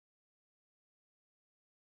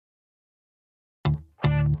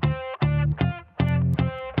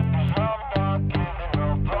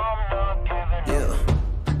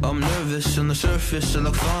nervous, on the surface I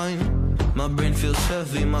look fine. My brain feels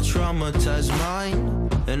heavy, my traumatized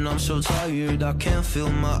mind. And I'm so tired, I can't feel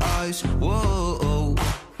my eyes. Whoa,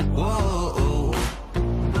 whoa.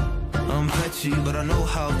 I'm petty, but I know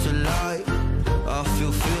how to lie. I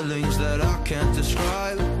feel feelings that I can't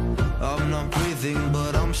describe. I'm not breathing,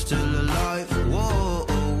 but I'm still alive. Whoa,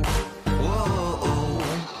 whoa.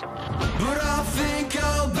 But I think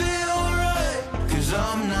I'll be alright, 'cause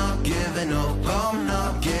I'm not giving up, I'm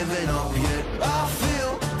not giving up yet. I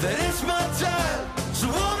feel that it's my time, so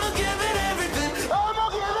I'ma give it everything. I'ma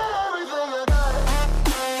give it everything I got.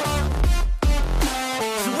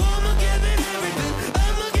 So I'ma give it everything,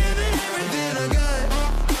 I'ma give it everything I got.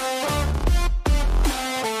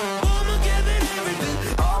 I'ma give it everything,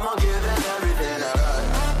 I'ma give it everything I got.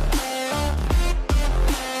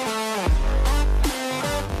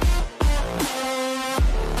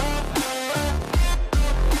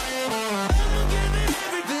 I'ma give it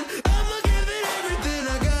everything, I'ma give it everything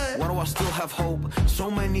I got. Why do I still have hope? So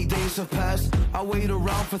many days have passed. I wait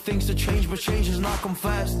around for things to change, but change has not come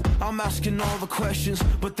fast. I'm asking all the questions,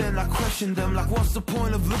 but then I question them. Like, what's the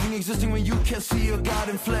point of living, existing when you can't see your God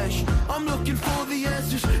in flesh? I'm looking for the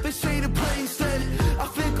answers, they say to pray instead. I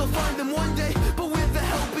think I'll find them one day, but